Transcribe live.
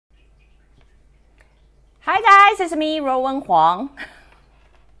Hi guys, it's me, Rowan Huang.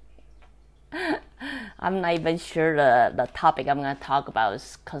 I'm not even sure the topic I'm going to talk about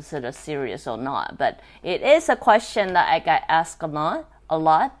is considered serious or not, but it is a question that I get asked a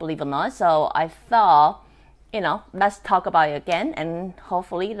lot, believe it or not. So I thought, let's talk about it again, and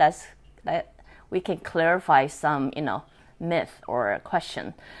hopefully we can clarify some, myth or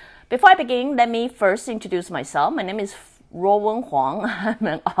question. Before I begin, let me first introduce myself. My name is Rowan Huang. I'm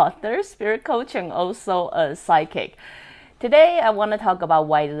an author, spirit coach, and also a psychic. Today, I want to talk about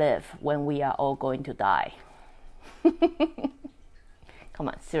why live when we are all going to die. Come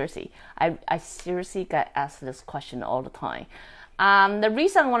on, seriously. I seriously get asked this question all the time. The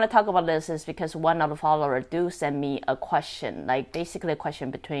reason I want to talk about this is because one of the followers do send me a question, like basically a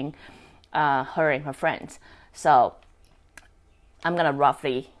question between her and her friends. So I'm going to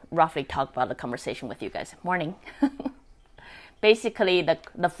roughly talk about the conversation with you guys. Morning. Basically,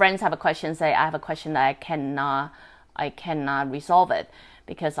 the friends have a question, say I have a question that I cannot resolve it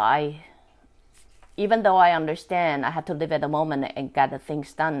because even though I understand I have to live at the moment and get the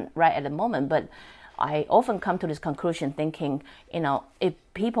things done right at the moment, but I often come to this conclusion thinking, if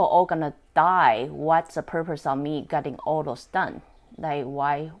people are all gonna die, what's the purpose of me getting all those done? Like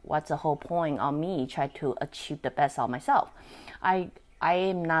what's the whole point of me try to achieve the best of myself? I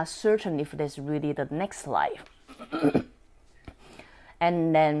am not certain if this is really the next life.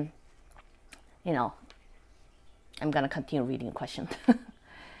 And then, I'm going to continue reading the question.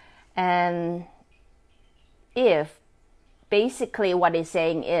 And if basically what it's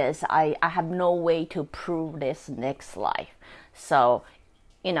saying is I have no way to prove this next life. So,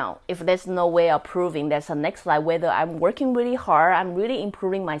 if there's no way of proving there's a next life, whether I'm working really hard, I'm really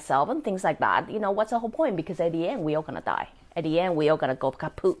improving myself and things like that, what's the whole point? Because at the end, we all going to die. At the end, we all going to go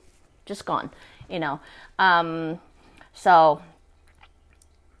kaput, just gone, So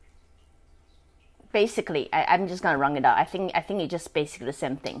basically, I'm just going to run it out. I think it's just basically the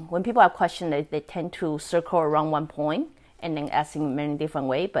same thing. When people have questions, they tend to circle around one point and then asking in many different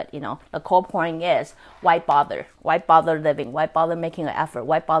ways. But, the core point is, why bother? Why bother living? Why bother making an effort?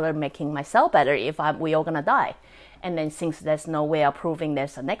 Why bother making myself better if we all going to die? And then since there's no way of proving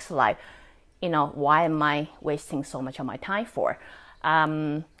there's a next life, why am I wasting so much of my time for?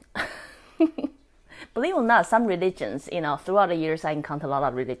 Believe it or not, some religions, throughout the years, I encountered a lot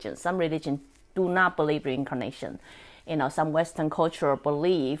of religions. Some religions do not believe reincarnation. Some Western culture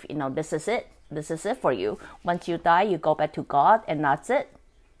believe, this is it. This is it for you. Once you die, you go back to God, and that's it.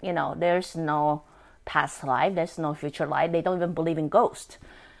 There's no past life. There's no future life. They don't even believe in ghosts.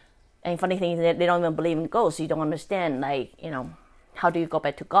 And funny thing is that they don't even believe in ghosts. You don't understand, how do you go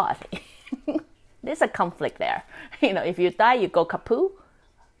back to God? There's a conflict there. If you die, you go kaput.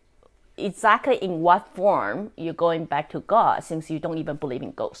 Exactly in what form you're going back to God, since you don't even believe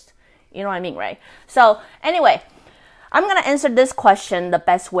in ghosts. You know what I mean, right? So anyway, I'm going to answer this question the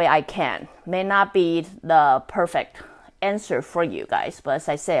best way I can. May not be the perfect answer for you guys, but as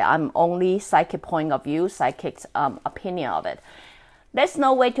I say, I'm only psychic point of view, psychic's opinion of it. There's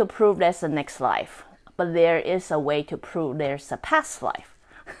no way to prove there's a next life, but there is a way to prove there's a past life.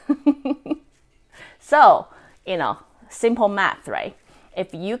 So, simple math, right?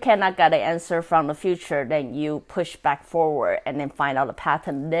 If you cannot get an answer from the future, then you push back forward and then find out the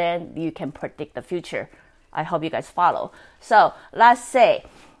pattern. Then you can predict the future. I hope you guys follow. So let's say,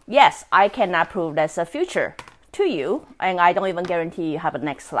 yes, I cannot prove there's a future to you, and I don't even guarantee you have a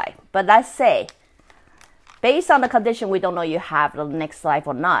next life. But let's say, based on the condition, we don't know you have the next life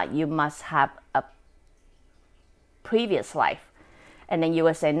or not. You must have a previous life. And then you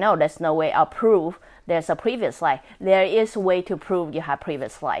will say, no, there's no way I'll prove there's a previous life. There is a way to prove you have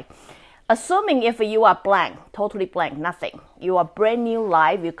previous life. Assuming if you are blank, totally blank, nothing. You are brand new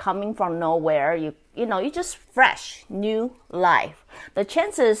life. You're coming from nowhere. You're just fresh, new life. The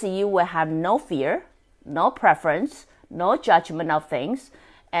chances you will have no fear, no preference, no judgment of things,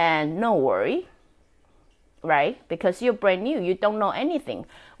 and no worry, right? Because you're brand new. You don't know anything.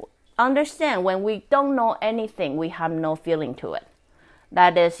 Understand, when we don't know anything, we have no feeling to it.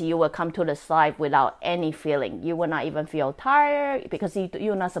 That is, you will come to this life without any feeling. You will not even feel tired because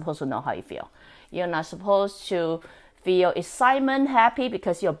you're not supposed to know how you feel. You're not supposed to feel excitement, happy,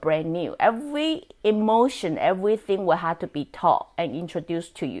 because you're brand new. Every emotion, everything will have to be taught and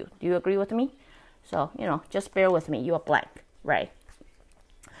introduced to you. Do you agree with me? So, just bear with me. You are blank, right?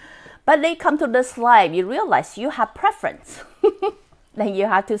 But they come to this life, you realize you have preference. Then you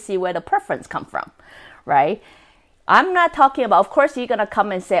have to see where the preference comes from, right? I'm not talking about, of course, you're going to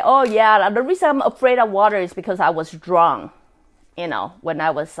come and say, oh, yeah, the reason I'm afraid of water is because I was drunk, when I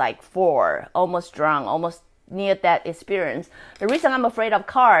was like 4, almost drunk, almost near-death experience. The reason I'm afraid of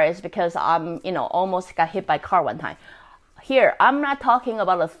cars is because I'm, almost got hit by a car one time. Here, I'm not talking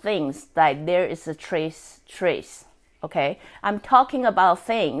about the things that there is a trace, okay? I'm talking about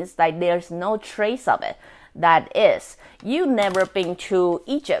things that there's no trace of it. That is, you never been to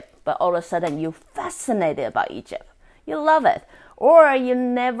Egypt, but all of a sudden you're fascinated about Egypt. You love it. Or you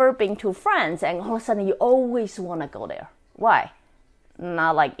never been to France and all of a sudden you always want to go there. Why?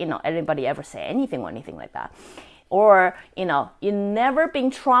 Not like, anybody ever say anything or anything like that. Or, you never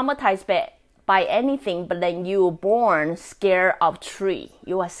been traumatized by anything, but then you were born scared of tree.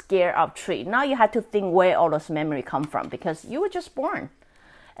 You are scared of tree. Now you have to think where all those memories come from because you were just born.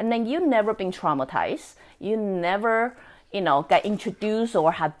 And then you never been traumatized. You never, got introduced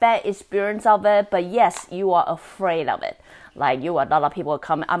or had bad experience of it. But yes, you are afraid of it. Like a lot of people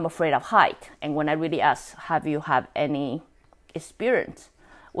come, I'm afraid of height. And when I really ask, have you had any experience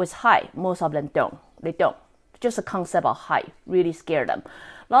with height? Most of them don't. They don't. Just the concept of height really scared them.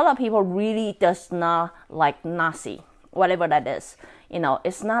 A lot of people really does not like Nazi, whatever that is.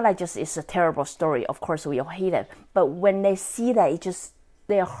 It's not like just it's a terrible story. Of course, we all hate it. But when they see that,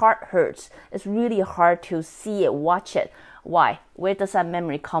 their heart hurts. It's really hard to see it, watch it. Why? Where does that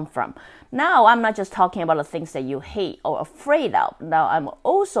memory come from? Now, I'm not just talking about the things that you hate or afraid of. Now, I'm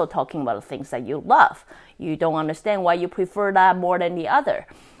also talking about the things that you love. You don't understand why you prefer that more than the other.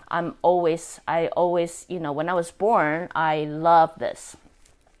 I always, when I was born, I love this.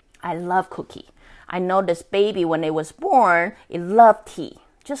 I love cookie. I know this baby, when it was born, it loved tea.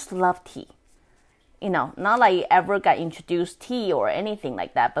 Just loved tea. Not like you ever got introduced tea or anything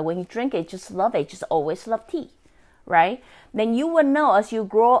like that. But when you drink it, just love it. Just always love tea. Right? Then you will know as you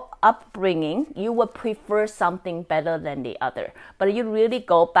grow upbringing, you will prefer something better than the other. But you really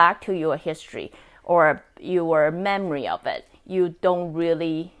go back to your history or your memory of it. You don't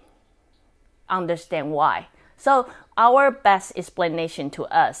really understand why. So our best explanation to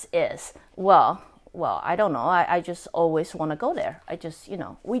us is, well, I don't know. I just always want to go there. I just,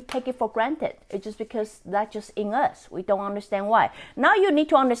 we take it for granted. It's just because that's just in us. We don't understand why. Now you need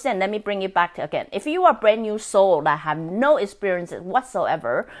to understand. Let me bring it back to again. If you are a brand new soul that have no experiences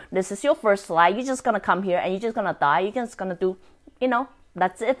whatsoever, this is your first life. You're just going to come here and you're just going to die. You're just going to do,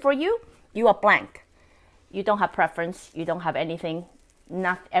 that's it for you. You are blank. You don't have preference. You don't have anything.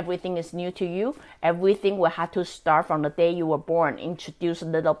 Not everything is new to you. Everything will have to start from the day you were born, introduced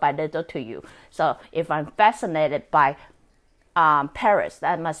little by little to you. So if I'm fascinated by Paris,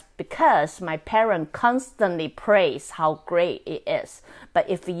 that must because my parent constantly praise how great it is. But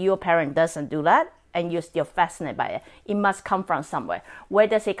if your parent doesn't do that and you're still fascinated by it, it must come from somewhere. Where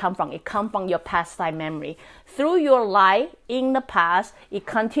does it come from? It comes from your past life memory. Through your life in the past, it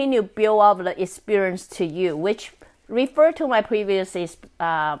continue to build up the experience to you, which refer to my previous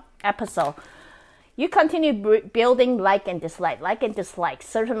episode. You continue building like and dislike.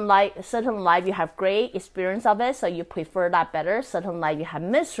 Certain life you have great experience of it, so you prefer that better. Certain life you have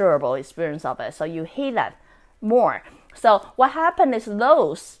miserable experience of it, so you hate that more. So what happened is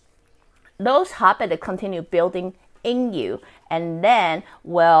those habits continue building in you, and then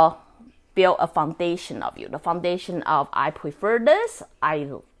will build a foundation of you. The foundation of I prefer this, I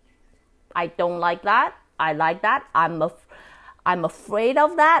don't like that. I like that. I'm afraid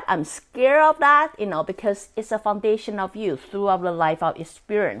of that. I'm scared of that, because it's a foundation of you throughout the life of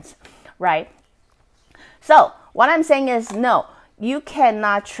experience, right? So what I'm saying is, no, you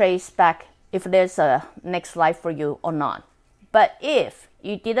cannot trace back if there's a next life for you or not. But if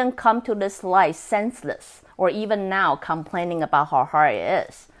you didn't come to this life senseless or even now complaining about how hard it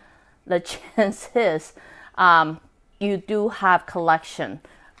is, the chance is you do have collection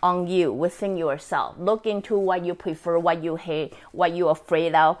on you, within yourself. Look into what you prefer, what you hate, what you're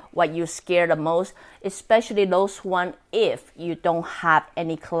afraid of, what you're scared the most, especially those one if you don't have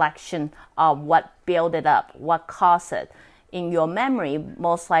any collection of what built it up, what caused it. In your memory,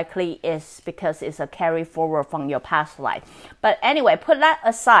 most likely is because it's a carry forward from your past life. But anyway, put that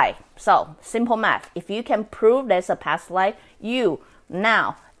aside. So, simple math. If you can prove there's a past life, you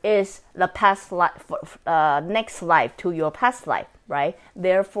now is the past life, next life to your past life, right?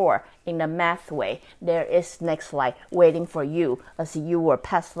 Therefore, in the math way, there is next life waiting for you as you were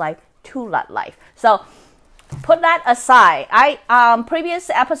past life to that life. So, put that aside.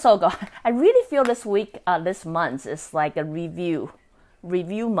 Previous episode, I really feel this week, this month is like a review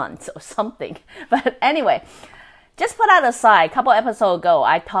month or something. But anyway, just put that aside. A couple episodes ago,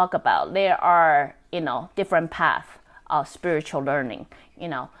 I talked about there are, different paths of spiritual learning.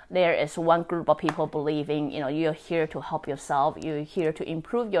 There is one group of people believing, you're here to help yourself. You're here to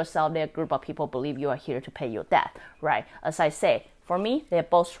improve yourself. There are a group of people believe you are here to pay your debt, right? As I say, For me, they're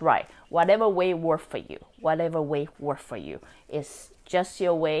both right. Whatever way works for you, whatever way works for you is just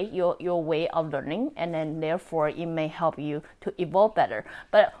your way, your way of learning, and then therefore it may help you to evolve better.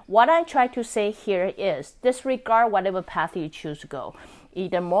 But what I try to say here is disregard whatever path you choose to go,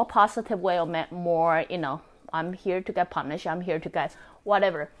 either more positive way or more, I'm here to get punished, I'm here to get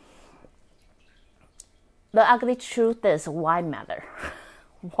whatever. The ugly truth is, why matter?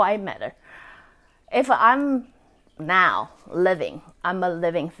 Why matter? If I'm now living, I'm a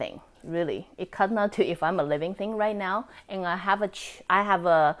living thing. Really, it comes down to if I'm a living thing right now, and I have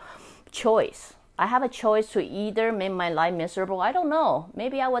a choice. I have a choice to either make my life miserable. I don't know.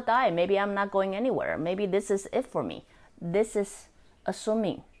 Maybe I will die. Maybe I'm not going anywhere. Maybe this is it for me. This is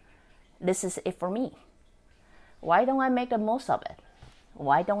assuming this is it for me. Why don't I make the most of it?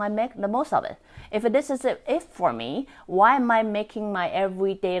 Why don't I make the most of it? If this is it for me, why am I making my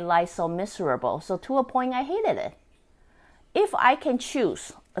everyday life so miserable? So to a point, I hated it. If I can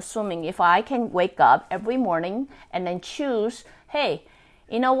choose, assuming if I can wake up every morning and then choose, hey,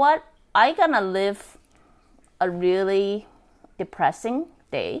 you know what? I'm gonna live a really depressing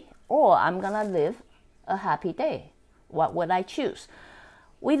day, or I'm gonna live a happy day. What would I choose?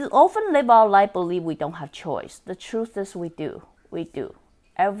 We often live our life believe we don't have choice. The truth is we do. We do.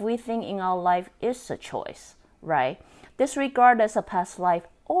 Everything in our life is a choice, right? Disregard as a past life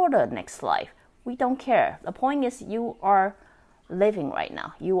or the next life. We don't care. The point is you are living right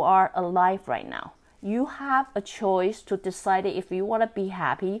now. You are alive right now. You have a choice to decide if you want to be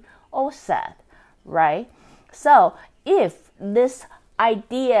happy or sad, right? So if this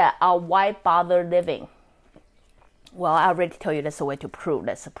idea of why bother living, well, I already told you there's a way to prove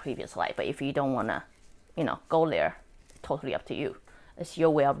that's a previous life. But if you don't want to, go there, totally up to you. It's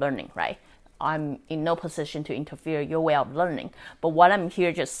your way of learning, right? I'm in no position to interfere your way of learning. But what I'm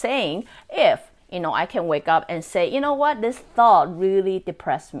here just saying, if, I can wake up and say, you know what, this thought really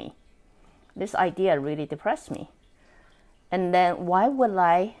depressed me. This idea really depressed me. And then why would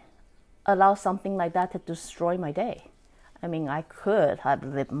I allow something like that to destroy my day? I mean, I could have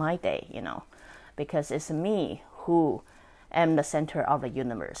lived my day, because it's me who am the center of the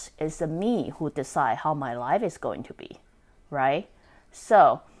universe. It's me who decide how my life is going to be, right?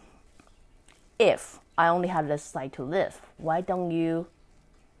 So if I only have this life to live, why don't you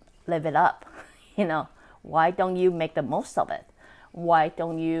live it up? Why don't you make the most of it? Why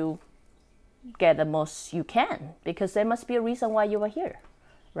don't you get the most you can? Because there must be a reason why you are here,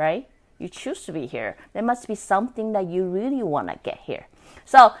 right? You choose to be here. There must be something that you really want to get here.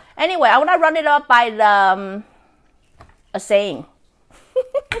 So anyway, I want to run it up by a saying.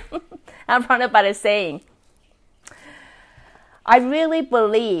 I'm run it by the saying. I really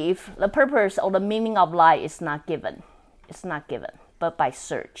believe the purpose or the meaning of life is not given. It's not given, but by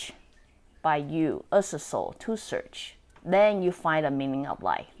search. By you as a soul to search. Then you find the meaning of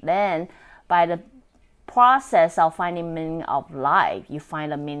life. Then by the process of finding meaning of life, you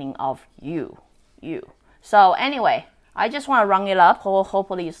find the meaning of you. So anyway, I just want to run it up.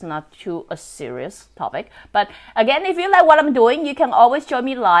 Hopefully it's not too a serious topic. But again, if you like what I'm doing, you can always join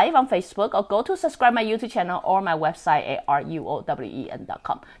me live on Facebook or go to subscribe my YouTube channel or my website at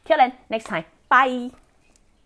ruowen.com. Till then, next time. Bye.